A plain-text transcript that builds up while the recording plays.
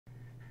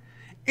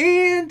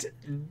and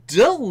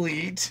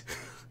delete.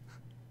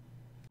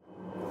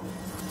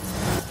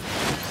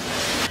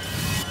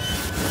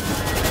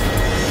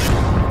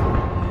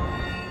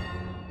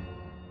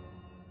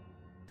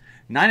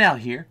 Night Owl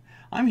here.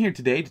 I'm here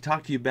today to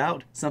talk to you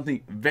about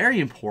something very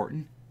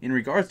important in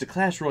regards to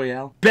Clash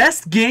Royale.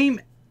 Best game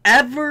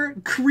ever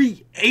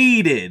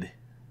created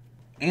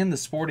and the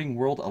sporting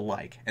world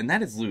alike, and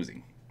that is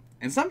losing.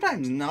 And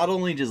sometimes not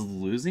only just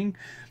losing,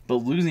 but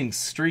losing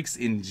streaks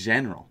in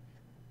general.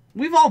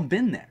 We've all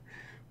been there.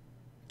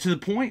 To the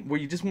point where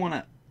you just want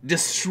to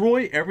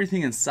destroy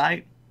everything in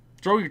sight,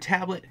 throw your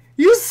tablet,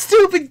 you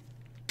stupid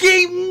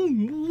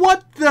game,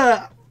 what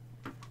the,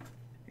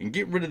 and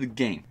get rid of the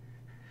game.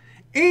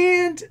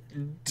 And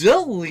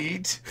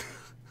delete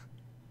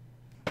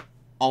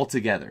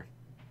altogether.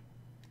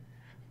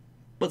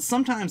 But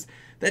sometimes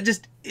that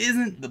just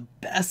isn't the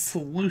best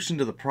solution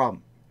to the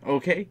problem,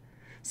 okay?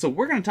 So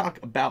we're going to talk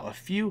about a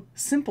few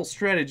simple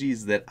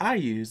strategies that I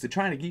use to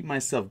try to keep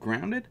myself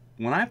grounded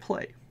when I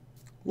play.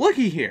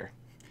 Looky here.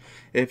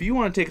 If you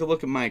want to take a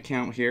look at my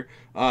account here,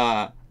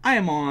 I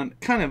am on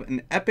kind of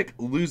an epic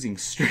losing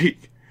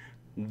streak.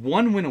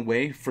 1 win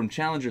away from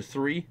Challenger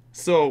 3,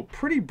 so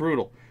pretty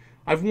brutal.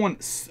 I've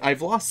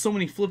lost so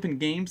many flipping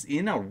games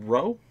in a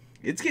row,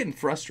 it's getting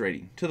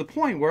frustrating to the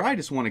point where I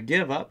just want to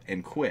give up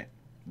and quit.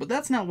 But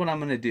that's not what I'm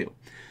going to do.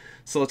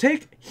 So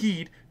take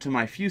heed to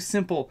my few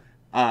simple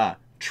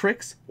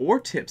tricks or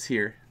tips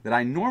here that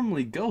I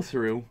normally go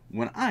through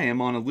when I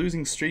am on a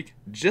losing streak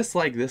just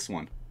like this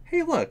one.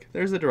 Hey look,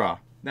 there's a draw.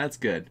 That's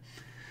good.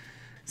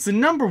 So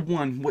number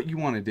one, what you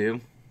want to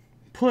do,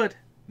 put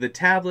the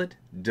tablet,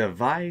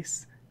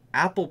 device,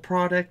 Apple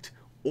product,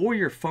 or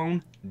your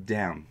phone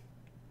down.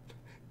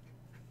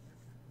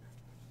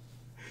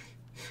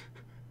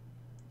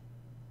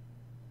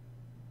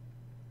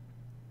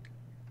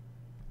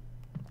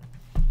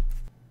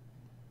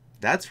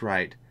 That's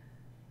right.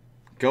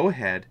 Go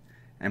ahead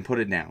and put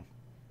it down.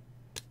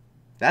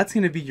 That's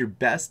going to be your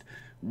best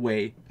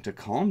way to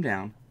calm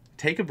down,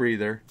 take a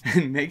breather,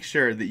 and make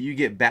sure that you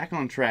get back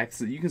on track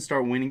so that you can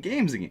start winning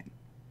games again.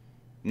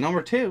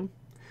 Number two,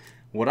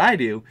 what I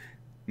do,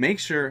 make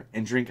sure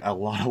and drink a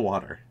lot of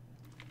water.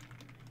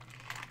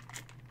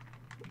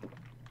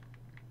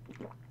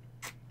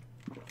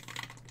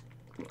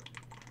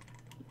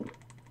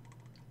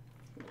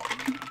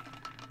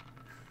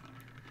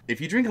 If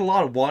you drink a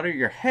lot of water,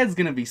 your head's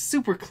going to be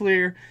super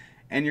clear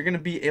and you're going to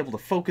be able to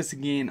focus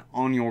again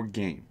on your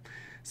game.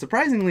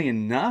 Surprisingly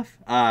enough,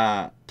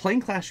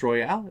 playing Clash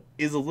Royale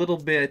is a little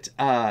bit,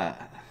 how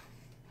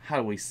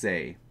do we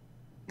say,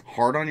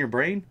 hard on your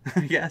brain,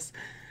 I guess.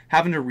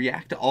 Having to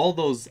react to all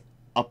those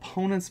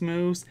opponents'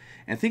 moves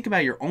and think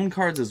about your own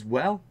cards as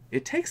well,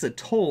 it takes a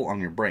toll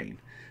on your brain.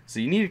 So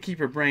you need to keep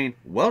your brain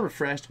well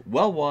refreshed,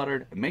 well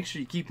watered, and make sure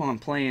you keep on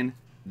playing.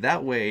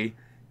 That way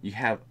you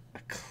have a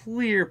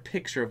clear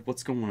picture of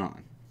what's going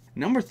on.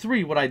 Number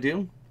three, what I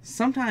do,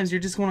 sometimes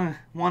you're just going to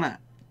want to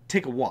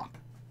take a walk.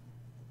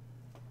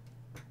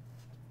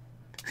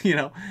 You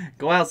know,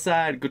 go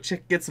outside, go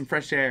get some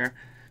fresh air,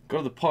 go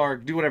to the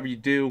park, do whatever you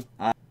do.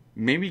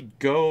 Maybe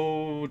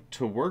go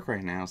to work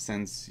right now,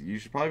 since you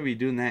should probably be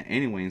doing that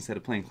anyway instead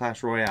of playing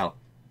Clash Royale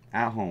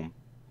at home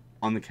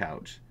on the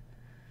couch.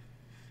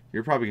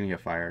 You're probably going to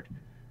get fired.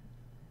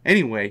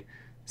 Anyway,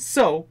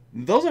 so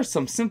those are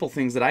some simple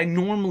things that I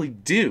normally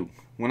do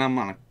when I'm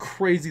on a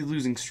crazy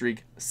losing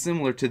streak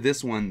similar to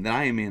this one that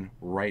I am in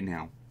right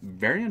now.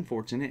 Very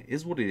unfortunate,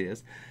 is what it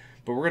is,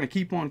 but we're going to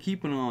keep on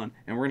keeping on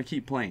and we're going to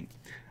keep playing.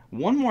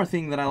 One more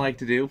thing that I like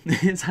to do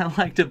is I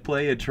like to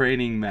play a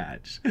training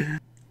match.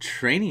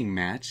 Training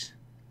match?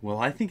 Well,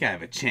 I think I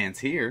have a chance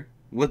here.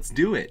 Let's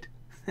do it.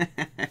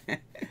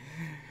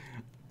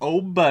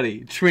 Oh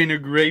buddy, Trainer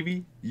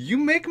Gravy, you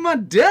make my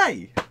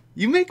day.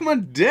 You make my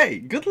day.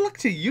 Good luck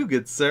to you,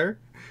 good sir.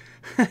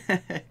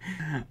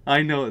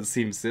 I know it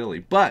seems silly,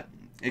 but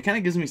it kind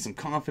of gives me some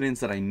confidence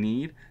that I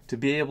need to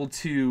be able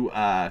to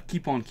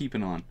keep on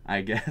keeping on,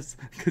 I guess.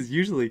 Because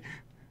usually,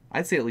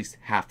 I'd say at least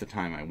half the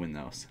time I win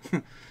those.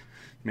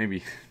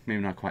 maybe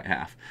not quite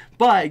half.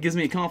 But it gives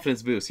me a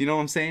confidence boost, you know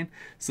what I'm saying?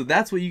 So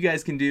that's what you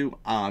guys can do.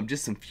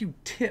 Just some few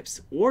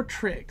tips or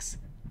tricks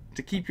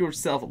to keep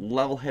yourself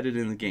level-headed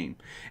in the game.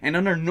 And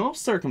under no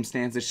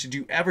circumstances should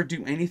you ever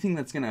do anything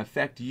that's going to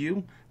affect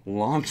you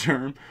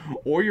long-term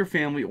or your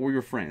family or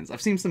your friends.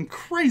 I've seen some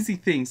crazy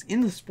things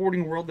in the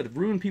sporting world that have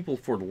ruined people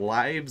for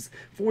lives,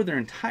 for their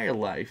entire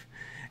life.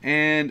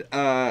 And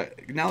now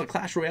that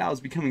Clash Royale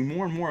is becoming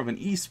more and more of an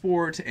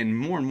esport and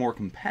more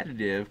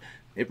competitive,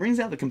 it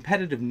brings out the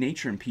competitive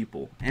nature in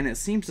people, and it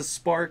seems to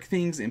spark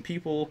things in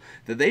people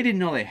that they didn't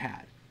know they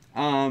had.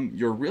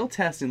 Your real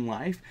test in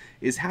life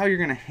is how you're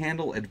going to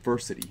handle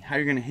adversity, how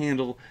you're going to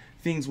handle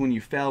things when you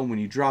fail, when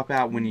you drop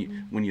out, when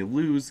you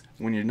lose,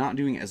 when you're not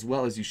doing as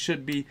well as you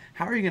should be.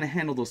 How are you going to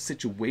handle those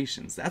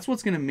situations? That's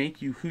what's going to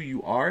make you who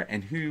you are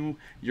and who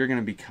you're going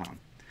to become.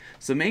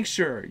 So make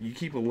sure you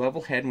keep a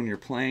level head when you're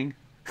playing.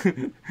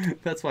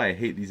 That's why I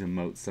hate these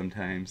emotes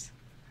sometimes.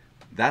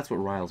 That's what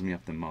riles me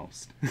up the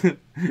most.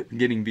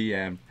 Getting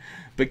BM'd.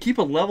 But keep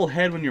a level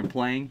head when you're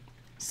playing.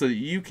 so that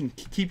you can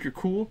keep your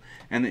cool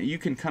and that you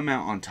can come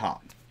out on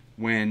top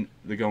when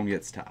the going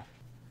gets tough.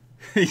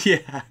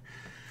 Yeah.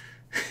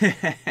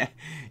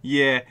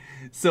 Yeah,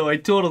 so I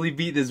totally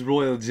beat this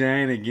royal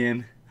giant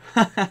again.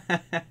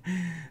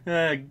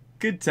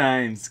 Good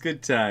times,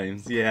 good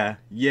times. Yeah,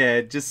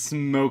 just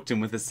smoked him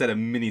with a set of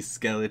mini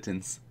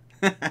skeletons.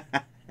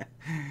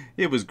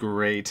 It was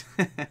great.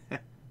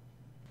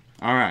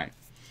 Alright,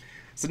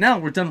 so now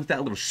we're done with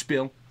that little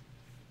spiel.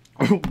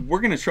 We're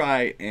gonna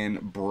try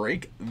and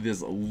break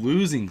this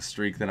losing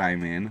streak that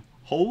I'm in.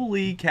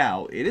 Holy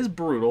cow, it is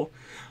brutal.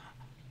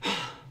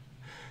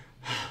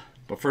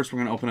 But first we're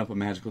going to open up a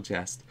magical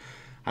chest.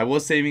 I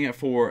was saving it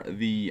for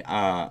the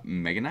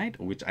Mega Knight,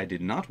 which I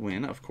did not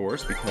win, of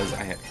course, because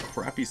I had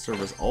crappy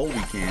service all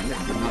weekend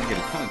and did not get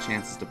a ton of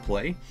chances to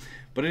play.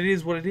 But it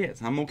is what it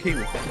is. I'm okay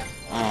with that.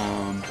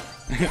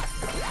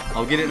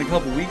 I'll get it in a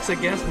couple weeks, I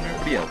guess, when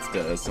everybody else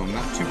does, so I'm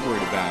not too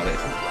worried about it.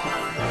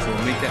 So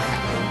we'll make that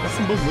happen. That's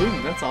some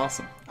balloon. That's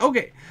awesome.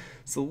 Okay.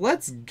 So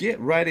let's get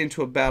right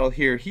into a battle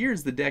here.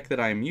 Here's the deck that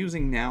I'm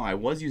using now. I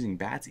was using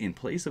bats in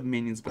place of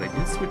minions, but I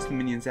did switch the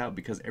minions out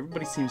because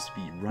everybody seems to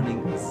be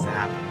running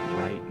Zap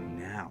right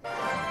now.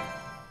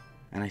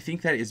 And I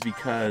think that is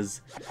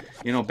because,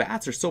 you know,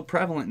 bats are so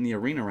prevalent in the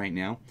arena right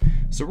now.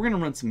 So we're going to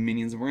run some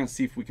minions and we're going to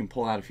see if we can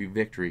pull out a few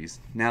victories.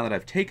 Now that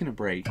I've taken a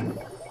break,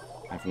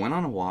 I've went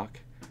on a walk,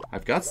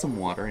 I've got some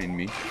water in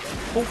me.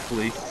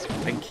 Hopefully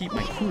I can keep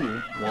my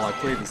cool while I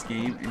play this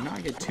game and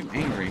not get too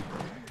angry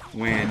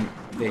when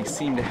they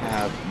seem to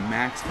have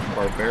maxed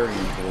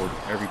barbarian board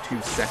every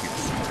 2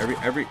 seconds.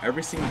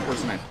 Every single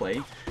person I play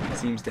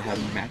seems to have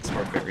maxed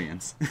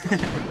barbarians.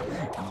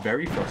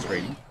 Very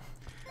frustrating.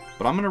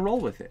 But I'm gonna roll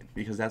with it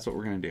because that's what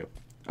we're gonna do.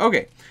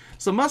 Okay,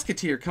 so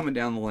Musketeer coming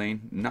down the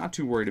lane, not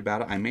too worried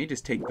about it. I may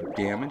just take the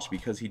damage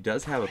because he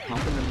does have a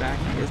pump in the back.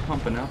 He is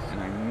pumping up,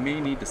 and I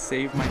may need to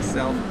save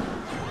myself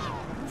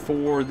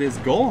for this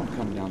golem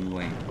coming down the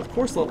lane. Of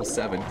course level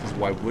 7, because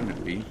why wouldn't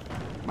it be?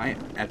 My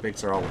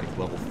epics are all like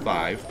level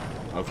 5,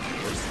 of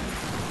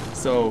course.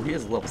 So he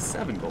has a level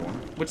 7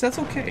 golem, which that's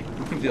okay.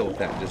 We can deal with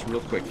that just real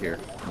quick here.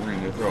 We're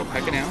going to throw a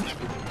P.E.K.K.A down.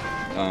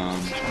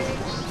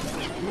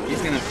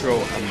 He's going to throw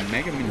a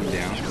Mega Minion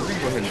down. We're going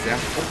to go ahead and zap.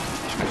 Oh,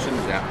 I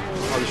shouldn't zap.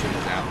 Probably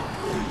shouldn't zap.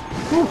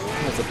 Whew,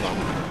 that's a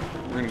problem.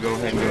 We're going to go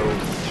ahead and go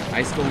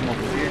Ice Golem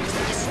over here just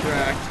to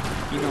distract.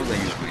 He knows I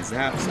use my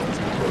zap, so he's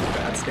going to throw the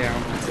bats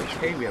down. That's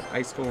okay. We have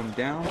Ice Golem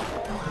down.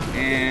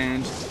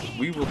 And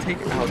we will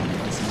take out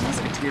this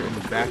Musketeer in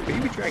the back.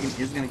 Baby Dragon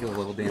is going to get a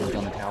little damage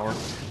on the tower.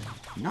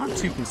 Not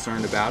too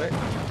concerned about it.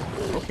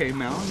 Okay,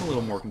 Mal, I'm a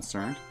little more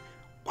concerned.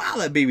 Wow,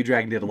 that Baby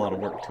Dragon did a lot of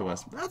work to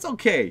us. That's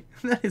okay.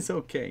 That is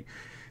okay.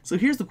 So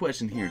here's the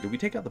question here. Do we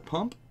take out the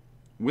pump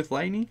with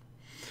lightning?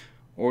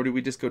 Or do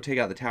we just go take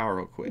out the tower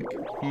real quick?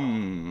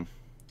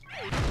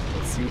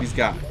 Let's see what he's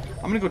got.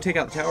 I'm going to go take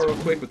out the tower real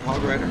quick with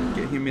Hog Rider,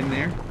 get him in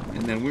there,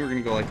 and then we're going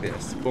to go like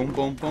this. Boom,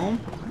 boom, boom.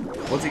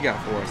 What's he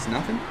got for us?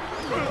 Nothing?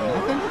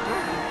 Nothing?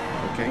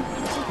 Okay,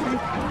 that's okay.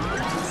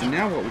 So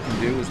now what we can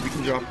do is we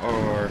can drop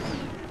our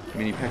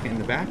mini P.E.K.K.A in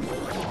the back.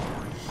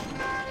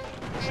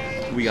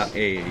 We got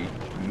a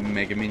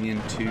Mega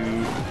Minion to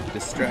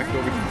distract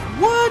over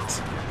him.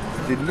 What?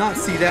 Did not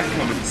see that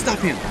coming. Stop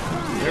him.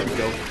 There we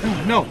go.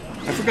 Oh, no.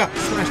 I forgot.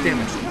 Splash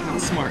damage.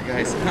 Not smart,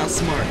 guys. Not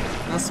smart.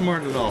 Not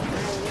smart at all.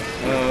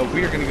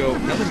 We are going to go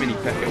another mini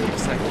P.E.K.K.A. We've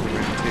cycled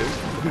around too.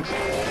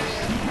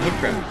 Oh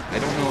crap. I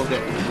don't know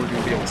that we're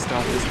going to be able to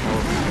stop this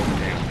tower from going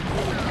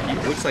down.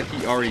 He looks like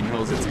he already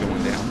knows it's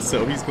going down,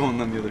 so he's going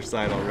on the other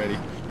side already.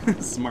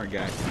 Smart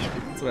guy.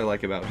 That's what I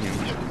like about him.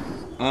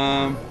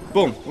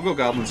 Boom. We'll go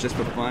goblins just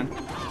for fun.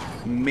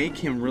 Make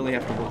him really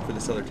have to work for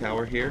this other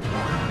tower here.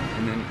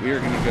 And then we are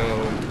going to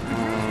go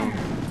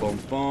boom,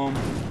 boom.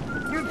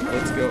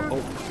 Let's go.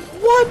 Oh,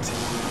 what?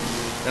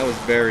 That was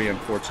very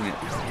unfortunate.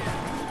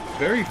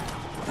 Very...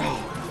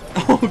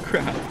 Oh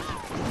crap.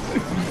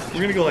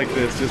 We're going to go like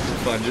this just for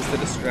fun, just to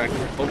distract.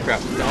 Oh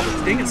crap.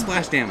 Goblins. Dang it,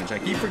 splash damage. I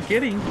keep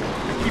forgetting.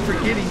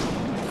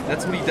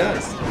 That's what he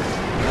does.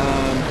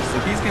 So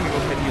he's going to go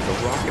ahead and use a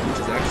rocket, which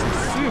is actually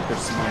super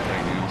smart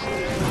right now.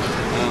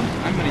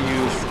 I'm going to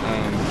use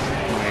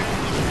my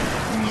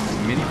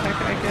mini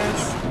P.E.K.K.A, I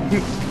guess.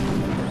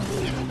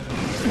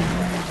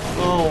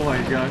 Oh my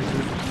gosh,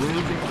 this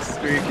losing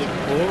streak is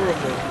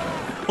horrible.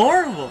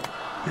 Horrible!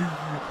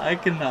 I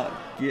cannot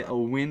get a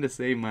win to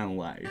save my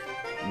life.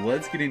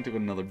 Let's get into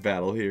another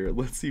battle here.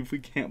 Let's see if we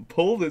can't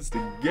pull this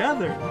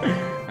together.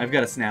 I've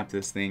got to snap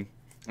this thing.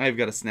 I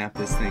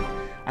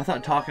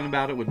thought talking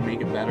about it would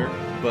make it better,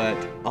 but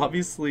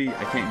obviously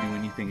I can't do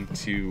anything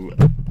to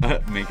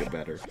make it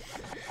better.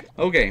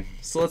 Okay,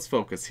 so let's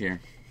focus here.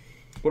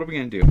 What are we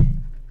going to do?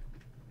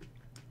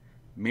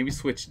 Maybe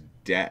switch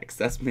decks.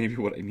 That's maybe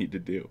what I need to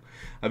do.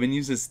 I've been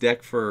using this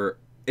deck for...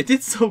 It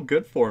did so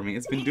good for me.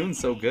 It's been doing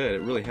so good.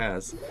 It really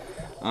has.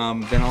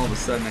 Then all of a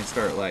sudden I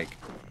start like...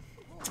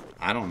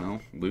 I don't know,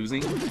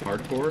 losing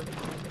hardcore.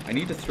 I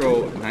need to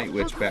throw Night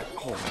Witch back.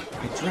 Oh,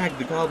 I dragged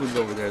the goblins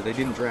over there. They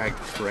didn't drag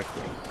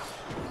correctly.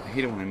 I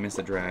hate it when I miss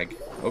a drag.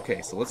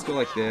 Okay, so let's go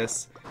like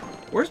this.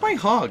 Where's my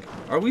hog?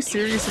 Are we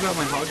serious about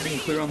my hog being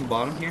clear on the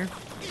bottom here?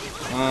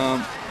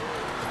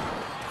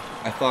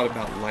 I thought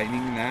about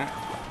lightning that.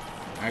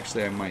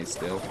 Actually, I might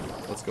still.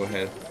 Let's go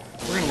ahead.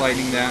 We're gonna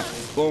lightning that.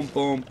 Boom,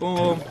 boom,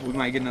 boom. We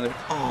might get another.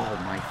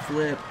 Oh, my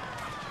flip.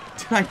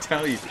 Did I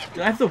tell you?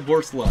 I have the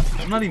worst luck.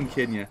 I'm not even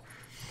kidding you.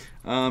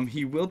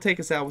 He will take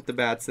us out with the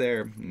bats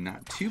there.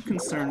 Not too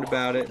concerned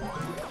about it.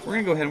 We're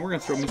gonna go ahead and we're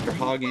gonna throw Mr.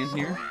 Hog in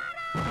here.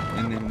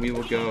 And then we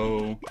will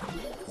go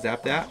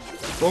zap that.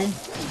 Boom.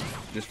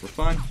 Just for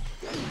fun.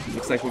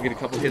 Looks like we'll get a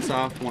couple hits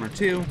off, 1 or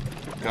 2.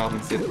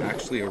 Goblins did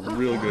actually a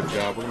real good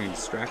job. We're going to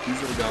distract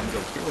these little goblins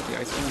over here with the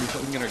ice cream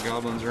until we can get our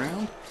goblins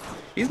around.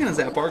 He's going to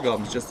zap our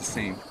goblins just the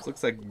same. This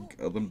looks like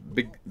a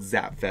big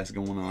zap fest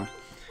going on.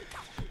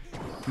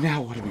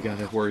 Now what do we got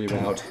to worry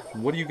about?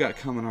 What do you got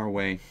coming our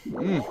way?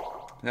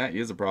 That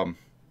is a problem.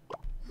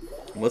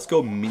 Let's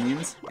go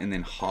minions and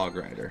then Hog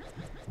Rider.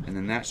 And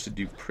then that should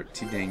do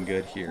pretty dang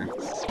good here.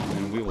 And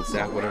then we will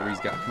zap whatever he's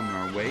got coming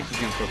our way. He's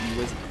going to throw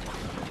Wizard.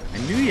 I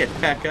knew you had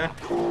P.E.K.K.A.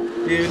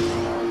 Dude,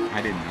 I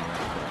didn't know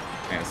that,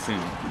 but I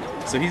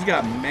assumed. So he's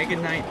got Mega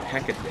Knight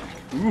P.E.K.K.A. deck.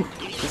 Ooh,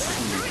 this is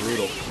going to be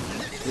brutal.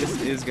 This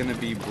is going to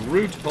be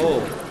brutal.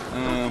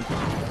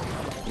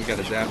 We got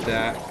to zap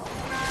that.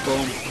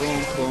 Boom,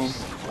 boom, boom.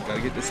 Got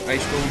to get this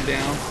ice golem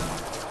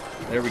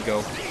down. There we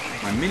go.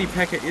 My mini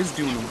P.E.K.K.A. is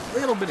doing a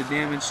little bit of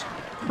damage.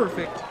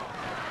 Perfect.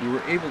 We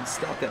were able to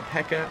stop that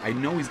P.E.K.K.A. I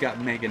know he's got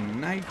Mega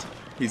Knight.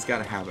 He's got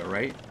to have it,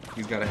 right?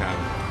 He's got to have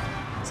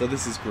it. So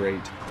this is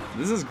great.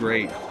 This is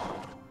great.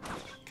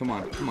 Come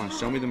on,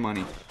 show me the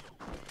money.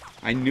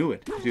 I knew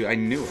it, dude. I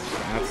knew it.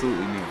 I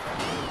absolutely knew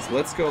it. So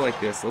let's go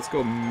like this. Let's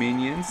go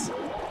minions.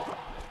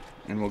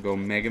 And we'll go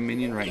Mega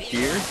Minion right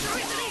here.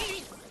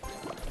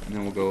 And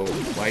then we'll go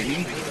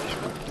Lightning.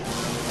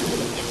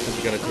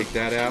 We gotta take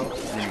that out.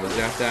 We're gonna go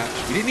zap that.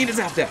 We didn't need to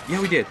zap that.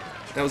 Yeah, we did.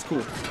 That was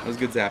cool. That was a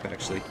good zap,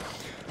 actually.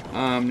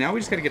 Now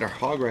we just gotta get our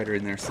Hog Rider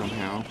in there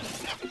somehow.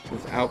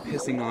 Without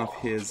pissing off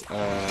his,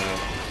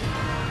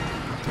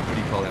 what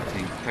do you call that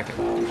thing? P.E.K.K.A.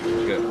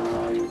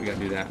 Good. We gotta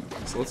do that.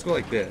 So let's go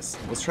like this.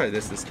 Let's try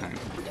this time.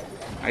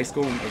 Ice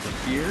Golem over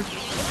here.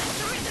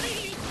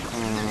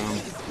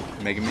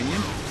 Mega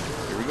Minion.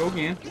 Here we go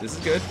again. This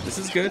is good. This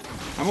is good.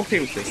 I'm okay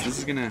with this.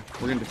 We're gonna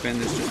defend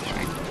this just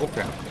fine. Oh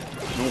crap.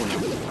 No, we're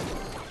not.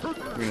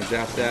 We're gonna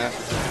zap that.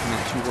 I'm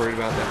not too worried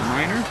about that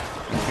miner.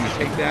 I'm just gonna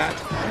take that,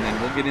 and then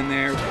we'll get in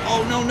there.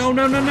 Oh no, no,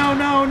 no, no, no,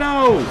 no,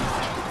 no!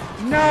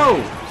 No!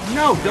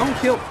 No, don't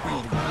kill.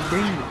 Oh,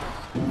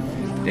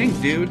 dang.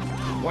 Dang, dude.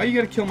 Why you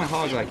gotta kill my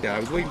hog like that? I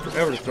was waiting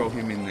forever to throw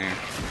him in there.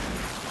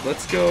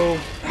 Let's go.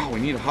 Oh, we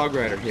need a Hog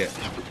Rider hit.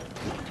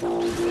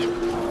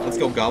 Let's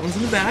go. Goblins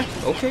in the back.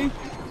 Okay.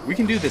 We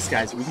can do this,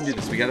 guys. We can do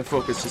this. We gotta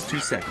focus just 2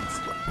 seconds.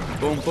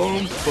 Boom,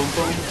 boom, boom,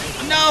 boom.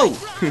 No!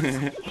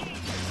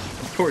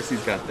 Of course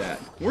he's got that.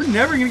 We're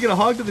never gonna get a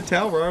hog to the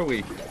tower, are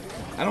we?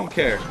 I don't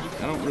care.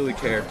 I don't really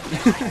care.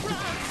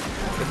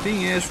 The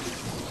thing is,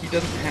 he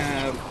doesn't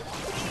have...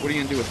 What are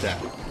you gonna do with that?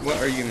 What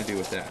are you gonna do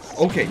with that?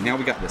 Okay, now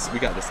we got this. We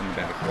got this in the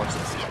bag. Watch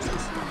this. Watch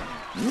this.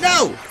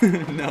 No!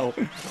 No.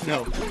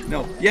 No.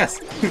 No. Yes.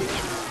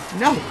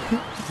 No.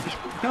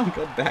 No.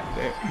 Go back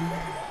there.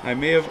 I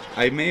may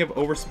have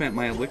overspent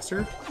my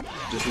elixir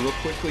just real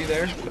quickly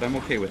there, but I'm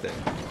okay with it.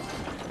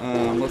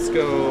 Let's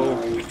go.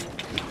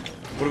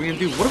 What are we gonna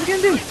do? What are we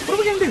gonna do? What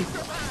are we gonna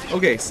do?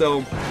 Okay,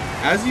 so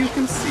as you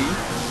can see,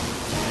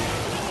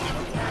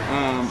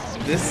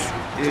 this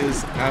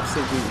is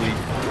absolutely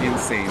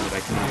insane that I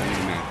cannot win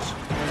a match.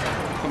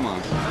 Come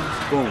on.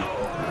 Boom.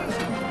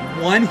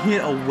 1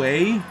 hit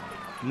away.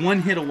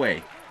 1 hit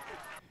away.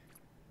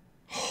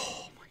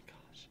 Oh my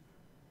gosh.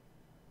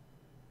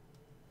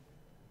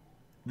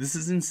 This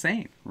is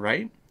insane,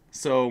 right?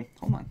 So,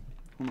 hold on.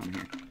 Hold on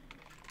here.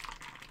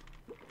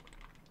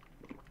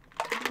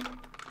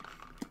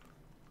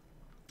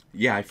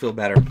 Yeah, I feel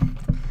better.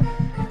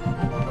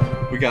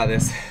 We got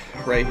this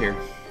right here.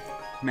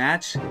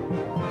 Match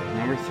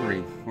number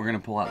 3. We're gonna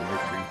pull out the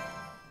victory.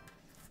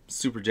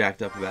 Super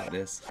jacked up about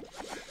this.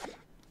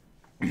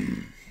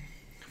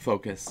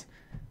 Focus.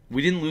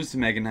 We didn't lose to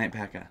Mega Knight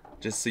P.E.K.K.A.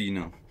 Just so you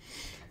know.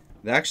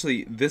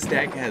 Actually, this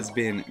deck has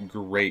been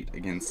great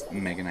against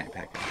Mega Knight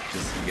P.E.K.K.A.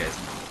 Just so you guys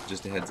know.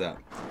 Just a heads up.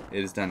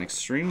 It has done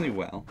extremely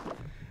well.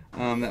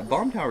 That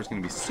bomb tower is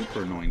going to be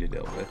super annoying to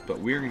deal with, but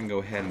we're going to go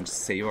ahead and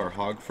save our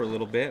hog for a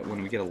little bit.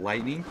 When we get a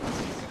lightning,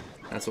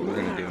 that's what we're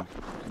going to do.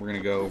 We're going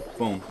to go,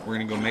 boom, we're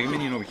going to go Mega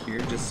Minion over here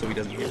just so he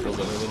doesn't hit those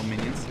other little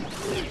minions.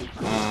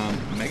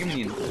 Mega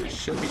Minion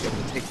should be able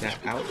to take that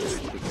out,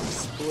 just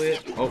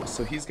split. Oh,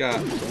 so he's got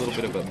a little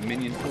bit of a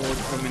minion horde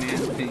coming in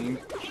thing.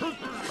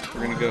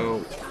 We're going to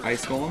go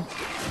Ice Golem.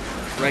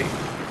 Right.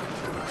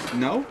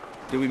 No?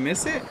 Did we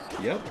miss it?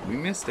 Yep, we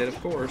missed it, of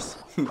course.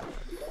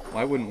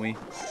 Why wouldn't we?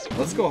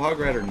 Let's go Hog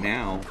Rider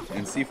now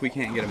and see if we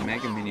can't get a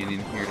Mega Minion in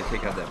here to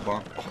take out that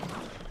bomb.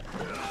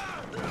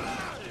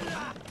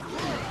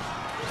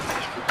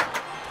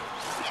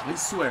 I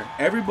swear,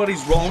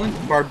 everybody's rolling.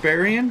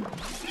 Barbarian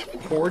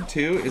Horde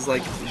 2 is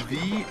like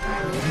the...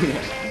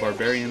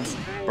 Barbarians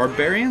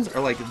are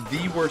like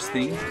the worst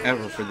thing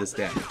ever for this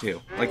deck, too.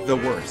 Like, the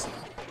worst.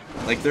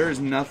 Like, there is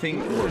nothing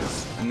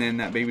worse. And then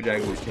that baby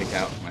dragon will take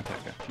out my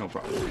P.E.K.K.A. No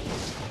problem.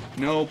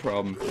 No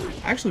problem.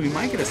 Actually, we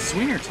might get a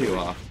swing or two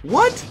off.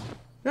 What?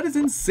 That is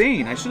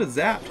insane. I should have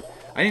zapped.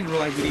 I didn't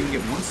realize we'd even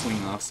get one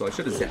swing off, so I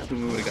should have zapped and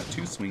we would have got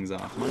 2 swings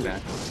off. My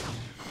bad.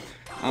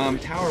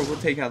 Tower will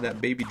take out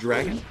that baby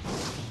dragon.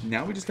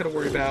 Now we just got to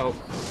worry about...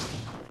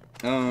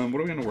 what are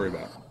we going to worry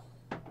about?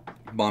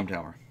 Bomb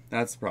tower.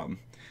 That's the problem.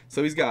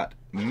 So he's got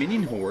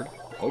minion horde.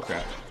 Oh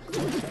crap.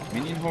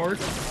 Minion horde.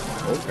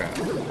 Oh crap.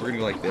 We're going to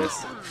go like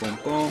this. Boom,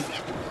 boom.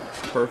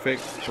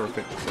 Perfect,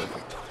 perfect,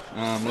 perfect.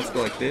 Let's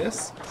go like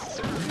this.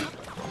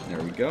 There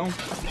we go.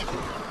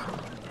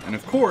 And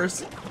of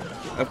course,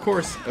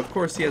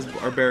 he has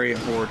Barbarian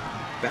Horde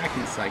back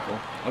in cycle.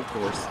 Of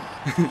course.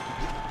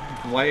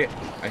 Why?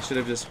 I should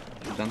have just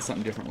done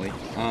something differently.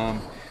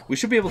 We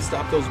should be able to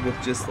stop those with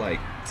just like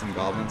some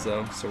goblins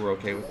though, so we're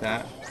okay with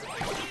that.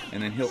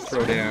 And then he'll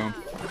throw down.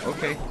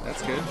 Okay,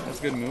 that's good. That's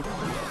a good move.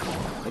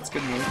 That's a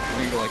good move. We're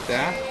gonna go like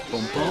that.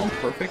 Boom, boom.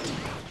 Perfect.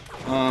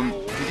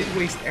 He did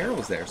waste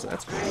arrows there, so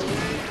that's great.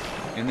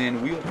 And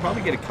then we'll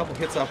probably get a couple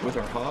hits off with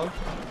our hog.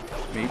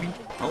 Maybe.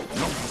 Oh,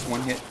 no, just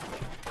 1 hit.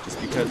 Just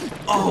because...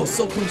 Oh,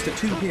 so close to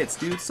 2 hits,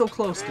 dude. So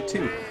close to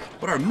 2.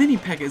 But our mini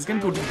P.E.K.K.A. is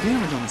going to go do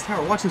damage on this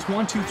tower. Watch this.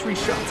 1, 2, 3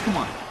 shots. Come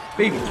on.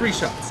 Baby, 3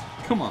 shots.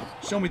 Come on.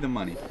 Show me the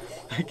money.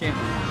 I can't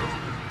believe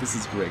this. This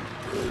is great.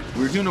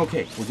 We're doing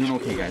okay. We're doing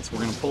okay, guys. We're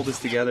going to pull this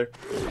together.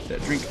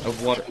 That drink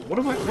of water. What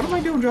am I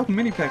doing dropping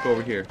mini P.E.K.K.A.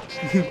 over here?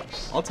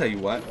 I'll tell you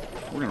what.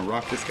 We're going to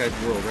rock this guy's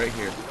world right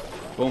here.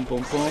 Boom,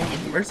 boom, boom.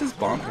 Where's this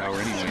bomb tower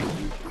anyway?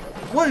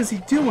 What is he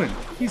doing?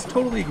 He's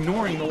totally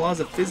ignoring the laws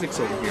of physics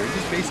over here. He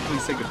just basically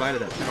said goodbye to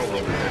that tower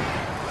over there.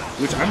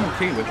 Which I'm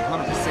okay with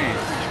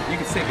 100%. You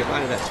can say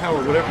goodbye to that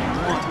tower, whatever you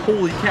want.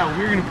 Holy cow,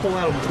 we're going to pull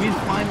out a win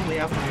finally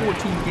after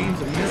 14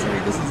 games of misery.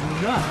 This is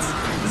nuts.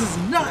 This is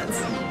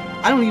nuts.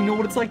 I don't even know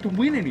what it's like to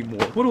win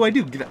anymore. What do? I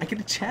get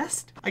a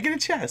chest? I get a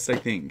chest, I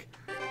think.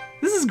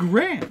 This is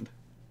grand.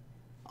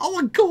 Oh,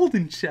 a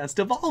golden chest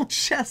of all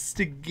chests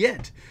to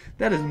get.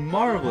 That is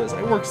marvelous.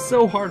 I worked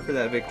so hard for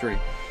that victory.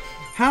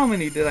 How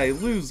many did I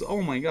lose?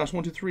 Oh my gosh.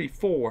 1, 2, 3,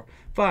 4,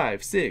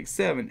 5, 6,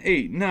 7,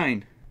 8,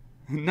 9,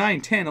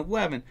 10,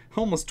 11.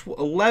 Almost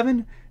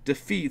 11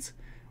 defeats.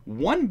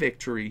 1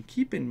 victory.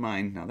 Keep in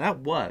mind, now that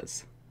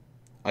was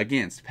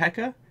against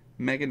P.E.K.K.A.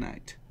 Mega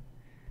Knight.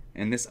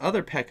 And this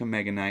other P.E.K.K.A.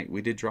 Mega Knight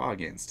we did draw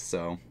against.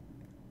 So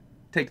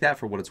take that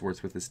for what it's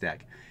worth with this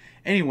deck.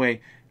 Anyway,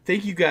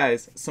 thank you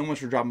guys so much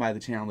for dropping by the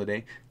channel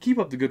today. Keep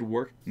up the good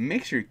work.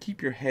 Make sure you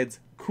keep your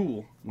heads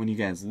cool when you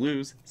guys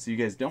lose so you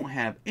guys don't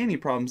have any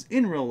problems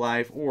in real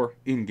life or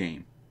in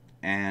game.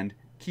 And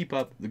keep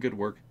up the good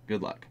work.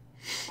 Good luck.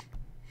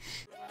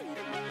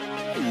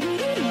 We'll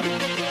be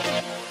right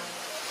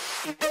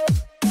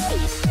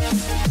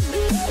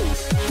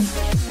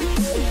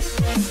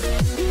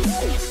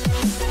back.